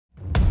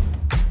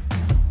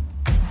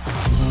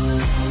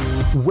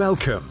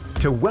Welcome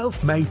to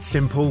Wealth Made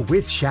Simple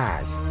with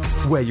Shaz,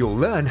 where you'll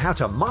learn how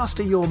to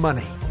master your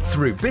money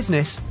through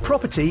business,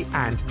 property,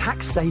 and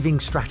tax-saving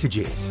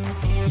strategies.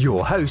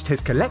 Your host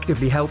has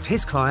collectively helped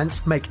his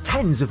clients make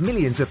tens of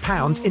millions of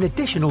pounds in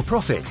additional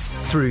profits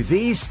through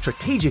these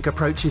strategic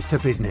approaches to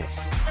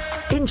business.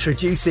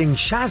 Introducing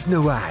Shaz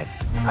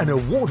Nawaz, an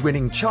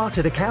award-winning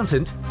chartered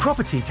accountant,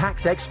 property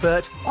tax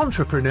expert,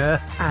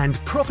 entrepreneur, and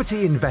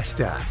property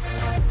investor.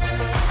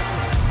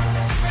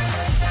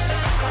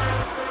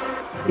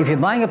 If you're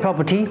buying a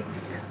property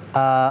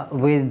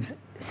with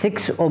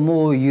 6 or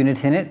more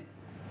units in it,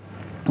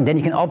 then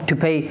you can opt to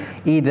pay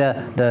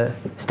either the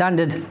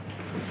standard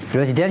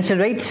residential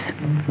rates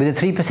with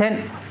the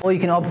 3%, or you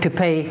can opt to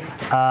pay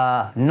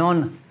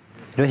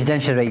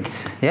non-residential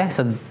rates. Yeah,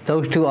 so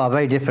those two are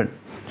very different.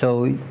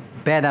 So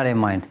bear that in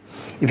mind.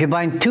 If you're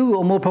buying 2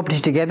 or more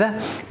properties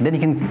together, then you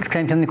can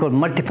claim something called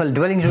multiple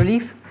dwellings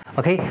relief,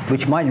 okay,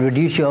 which might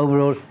reduce your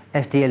overall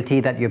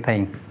SDLT that you're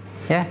paying.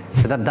 Yeah,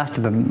 so that's to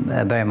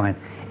bear in mind.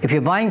 If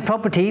you're buying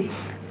property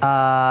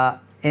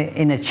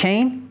in a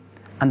chain,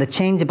 and the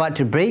chain's about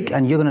to break,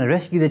 and you're going to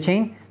rescue the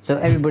chain so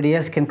everybody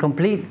else can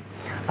complete,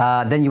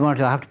 then you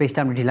have to pay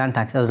stamp duty land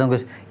tax, as long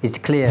as it's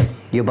clear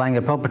you're buying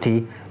a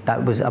property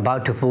that was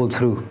about to fall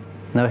through.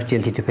 No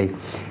SDLT to pay.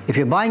 If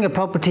you're buying a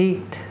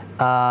property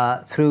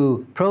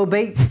through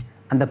probate,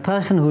 and the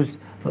person whose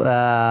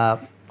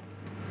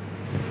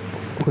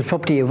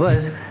property it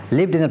was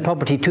lived in the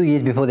property 2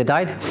 years before they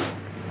died,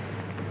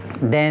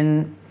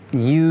 then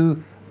you're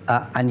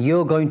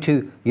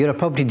a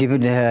property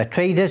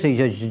trader, so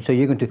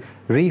you're going to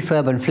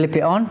refurb and flip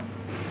it on.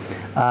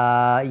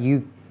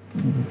 You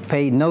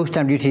pay no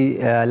stamp duty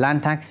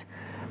land tax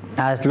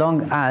as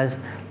long as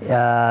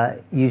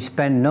you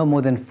spend no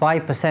more than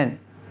 5%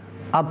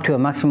 up to a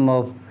maximum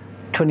of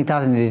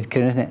 20,000,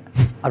 isn't it?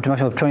 Up to a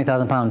maximum of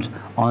 £20,000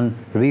 on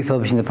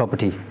refurbishing the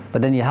property.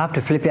 But then you have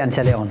to flip it and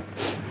sell it on.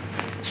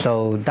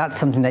 So that's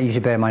something that you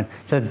should bear in mind.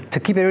 So to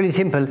keep it really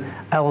simple,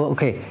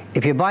 okay,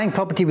 if you're buying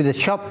property with a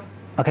shop,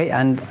 okay,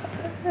 and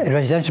a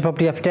residential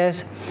property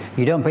upstairs,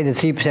 you don't pay the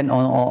 3%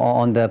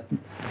 on the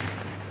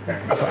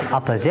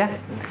uppers, yeah?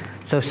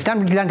 So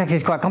stamp duty land tax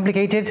is quite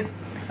complicated.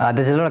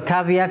 There's a lot of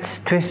caveats,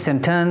 twists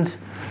and turns,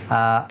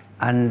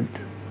 and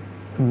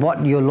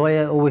what your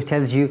lawyer always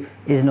tells you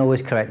isn't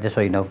always correct, just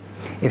so you know.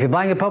 If you're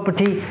buying a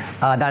property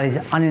that is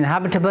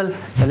uninhabitable,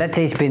 so let's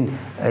say it's been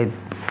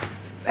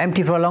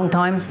empty for a long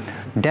time,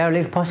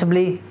 derelict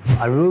possibly,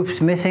 a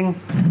roof's missing,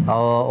 or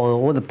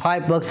all the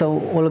pipe works are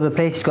all over the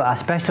place, it's got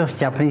asbestos,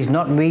 Japanese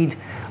knotweed,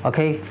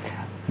 okay,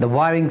 the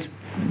wiring's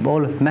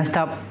all messed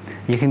up,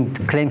 you can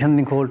claim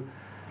something called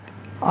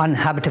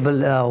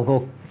uninhabitable,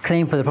 or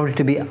claim for the property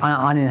to be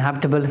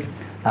uninhabitable,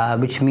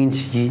 which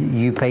means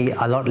you pay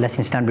a lot less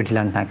in stamp duty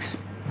land tax.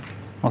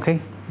 Okay,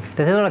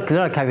 there's a lot of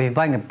caveats. If you're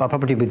buying a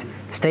property with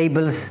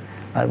stables,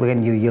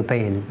 again you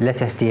pay less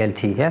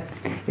SDLT. Yeah,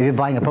 if you're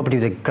buying a property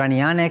with a granny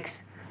annex,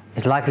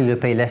 it's likely to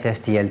pay less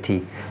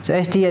SDLT. So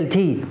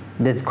SDLT,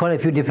 there's quite a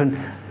few different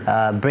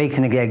breaks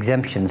and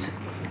exemptions.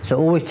 So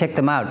always check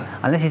them out.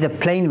 Unless it's a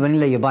plain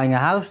vanilla, you're buying a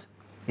house,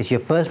 it's your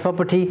first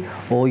property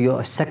or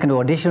your second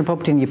or additional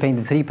property, and you're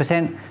paying the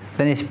 3%,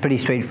 then it's pretty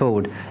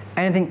straightforward.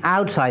 Anything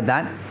outside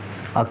that,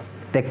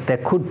 there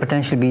could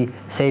potentially be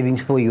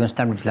savings for you on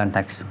stamp duty land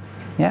tax.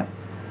 Yeah.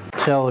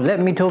 So let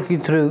me talk you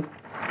through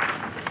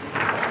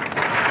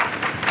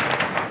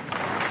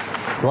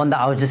one that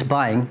I was just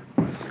buying,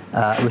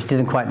 which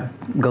didn't quite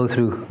go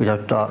through, which I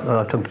was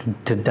talking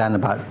to Dan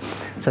about.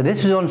 So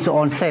this was also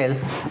on sale.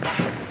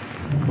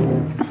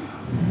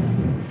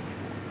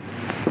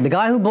 The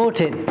guy who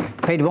bought it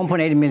paid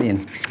 1.8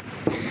 million.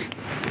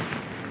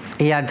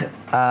 He had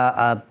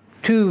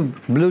 2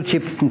 blue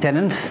chip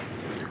tenants.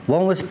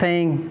 One was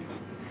paying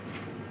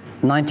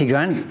 90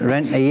 grand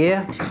rent a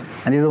year,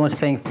 and the other one was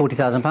paying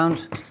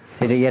 £40,000.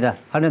 So he had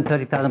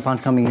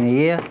 £130,000 coming in a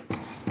year.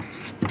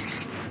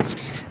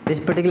 This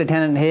particular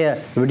tenant here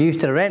reduced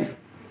the rent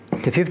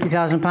to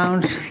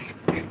 £50,000,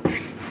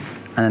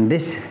 and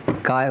this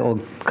guy or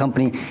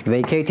company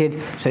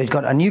vacated, so he's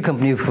got a new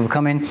company who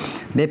come in.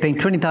 They're paying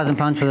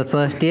 £20,000 for the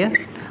first year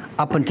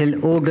up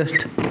until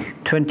August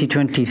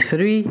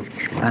 2023,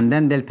 and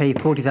then they'll pay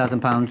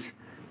 £40,000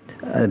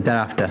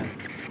 thereafter.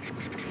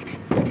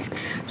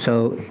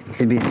 So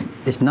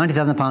it's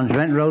 £90,000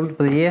 rent roll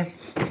for the year.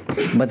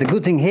 But the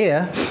good thing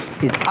here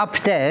is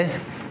upstairs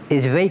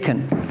is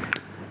vacant,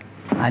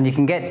 and you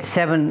can get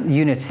 7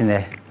 units in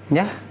there.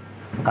 Yeah.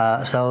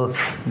 So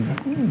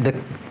the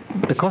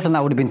cost on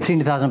that would have been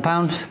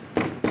 £300,000.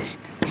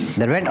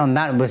 The rent on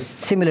that was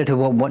similar to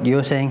what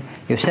you're saying.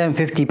 You have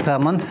 £750 per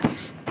month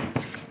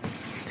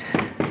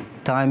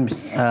times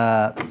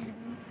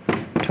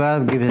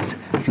 12 gives us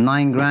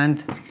 9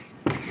 grand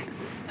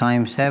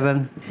times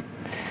 7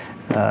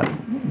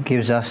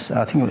 gives us,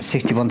 I think it was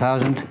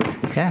 61,000.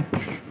 Yeah.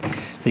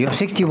 So you got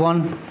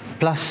 61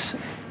 plus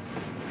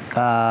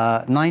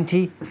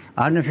 90,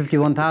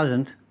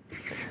 151,000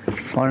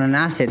 on an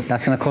asset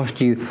that's going to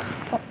cost you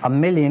 £1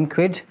 million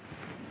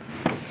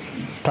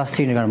plus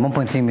 300 grand,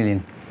 1.3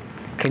 million.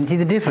 Can you see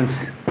the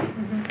difference?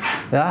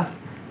 Mm-hmm. Yeah.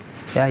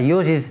 Yeah,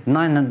 yours is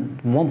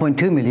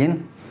 1.2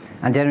 million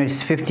and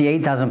generates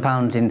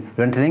 £58,000 in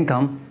rental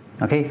income.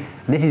 Okay,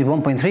 this is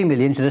 1.3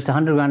 million, so just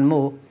 100 grand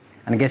more,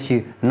 and it gets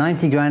you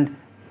 90 grand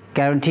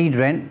guaranteed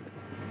rent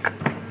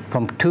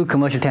from 2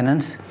 commercial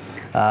tenants.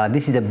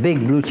 This is a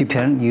big blue chip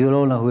tenant, you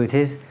all know who it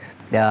is,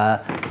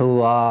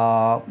 who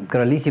are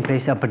got a lease in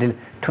place up until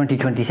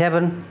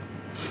 2027.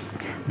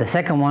 The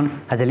second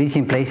one has a lease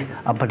in place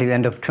up until the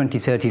end of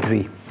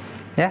 2033.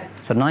 Yeah,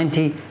 so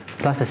 90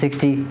 plus the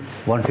 60,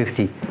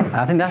 150.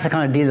 I think that's the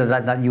kind of deal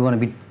that you want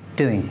to be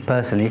doing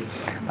personally.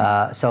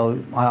 So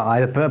I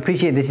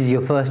appreciate this is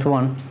your first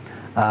one.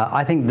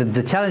 I think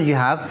the challenge you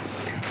have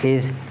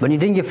is when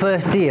you're doing your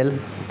first deal,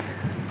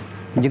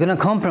 you're going to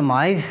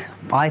compromise,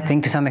 I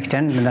think, to some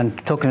extent, and I'm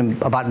talking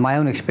about my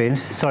own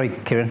experience. Sorry,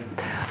 Kieran.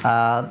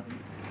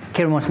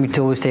 Kieran wants me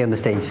to always stay on the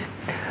stage.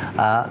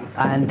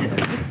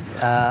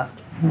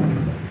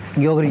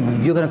 You're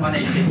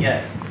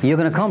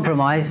going to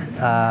compromise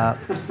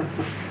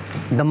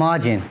the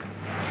margin.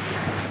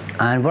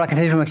 And what I can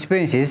tell you from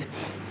experience is,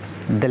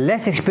 the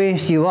less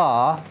experienced you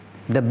are,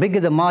 the bigger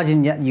the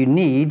margin that you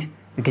need,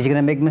 because you're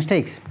going to make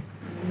mistakes.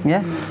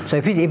 Yeah. So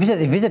if it's a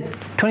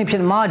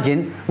 20%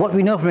 margin, what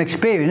we know from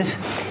experience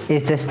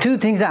is there's 2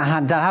 things that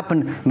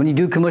happen when you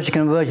do commercial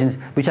conversions,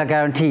 which are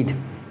guaranteed.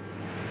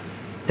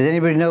 Does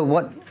anybody know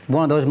what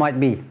one of those might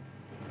be?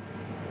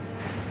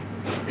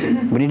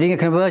 When you're doing a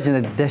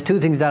conversion, there's 2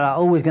 things that are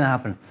always going to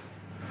happen.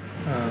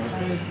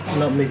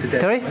 Not me today.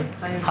 Sorry?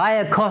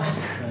 Higher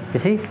costs. You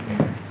see?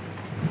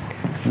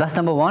 That's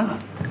number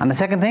 1. And the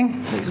second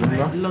thing?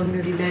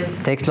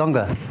 Takes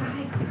longer.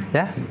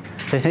 Yeah?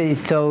 So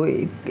it's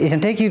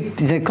going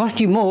to cost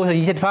you more. So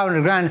you said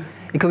 500 grand,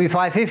 it could be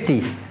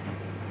 550.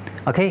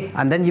 Okay?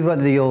 And then you've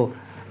got your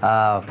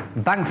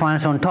bank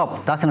finance on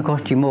top. That's going to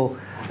cost you more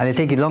and it'll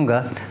take you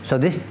longer. So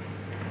this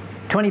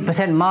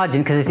 20%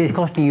 margin, because it's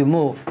costing you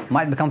more,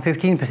 might become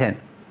 15%.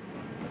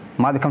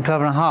 Might become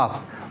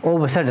 12.5%. All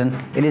of a sudden,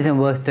 it isn't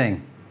worth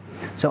doing.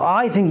 So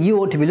I think you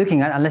ought to be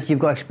looking at, unless you've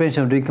got experience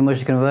of doing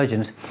commercial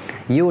conversions,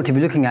 you ought to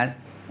be looking at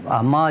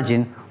a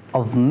margin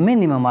of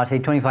minimum, I'd say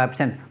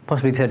 25%,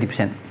 possibly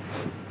 30%.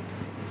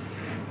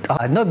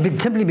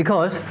 Simply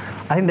because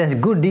I think there's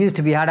good deals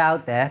to be had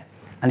out there,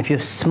 and if you're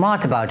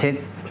smart about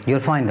it, you'll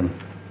find them.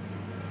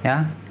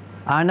 Yeah?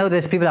 I know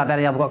there's people out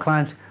there, I've got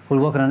clients who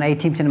work on an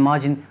 18%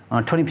 margin,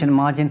 on a 20%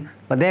 margin,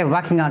 but they're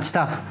whacking out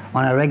stuff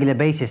on a regular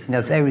basis.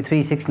 Every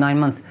 3, 6, 9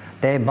 months,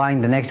 they're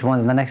buying the next one,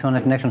 and the next one,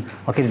 and the next one.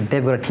 Okay,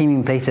 they've got a team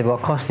in place, they've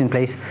got costs in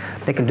place,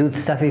 they can do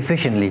the stuff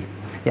efficiently.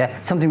 Yeah,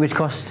 something which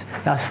costs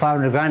us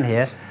 500 grand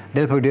here,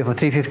 they'll probably do it for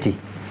 350.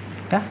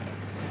 Yeah?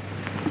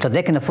 So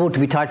they can afford to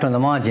be tight on the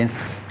margin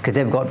because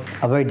they've got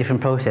a very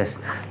different process.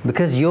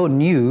 Because you're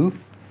new,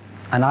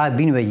 and I've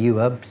been where you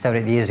were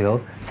 7, 8 years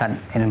ago, sat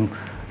in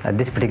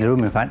this particular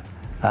room in fact,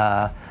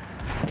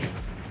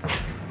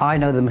 I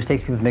know the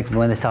mistakes people make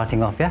when they're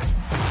starting off, yeah?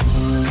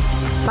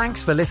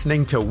 Thanks for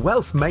listening to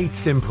Wealth Made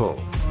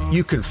Simple.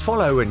 You can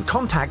follow and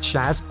contact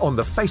Shaz on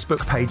the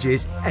Facebook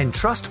pages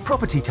Entrust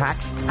Property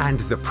Tax and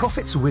The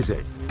Profits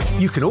Wizard.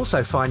 You can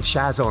also find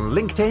Shaz on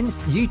LinkedIn,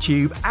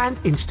 YouTube and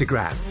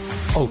Instagram.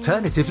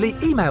 Alternatively,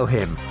 email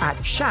him at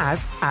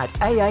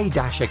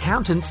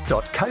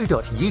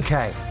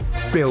shaz@aa-accountants.co.uk.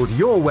 Build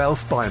your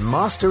wealth by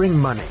mastering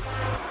money.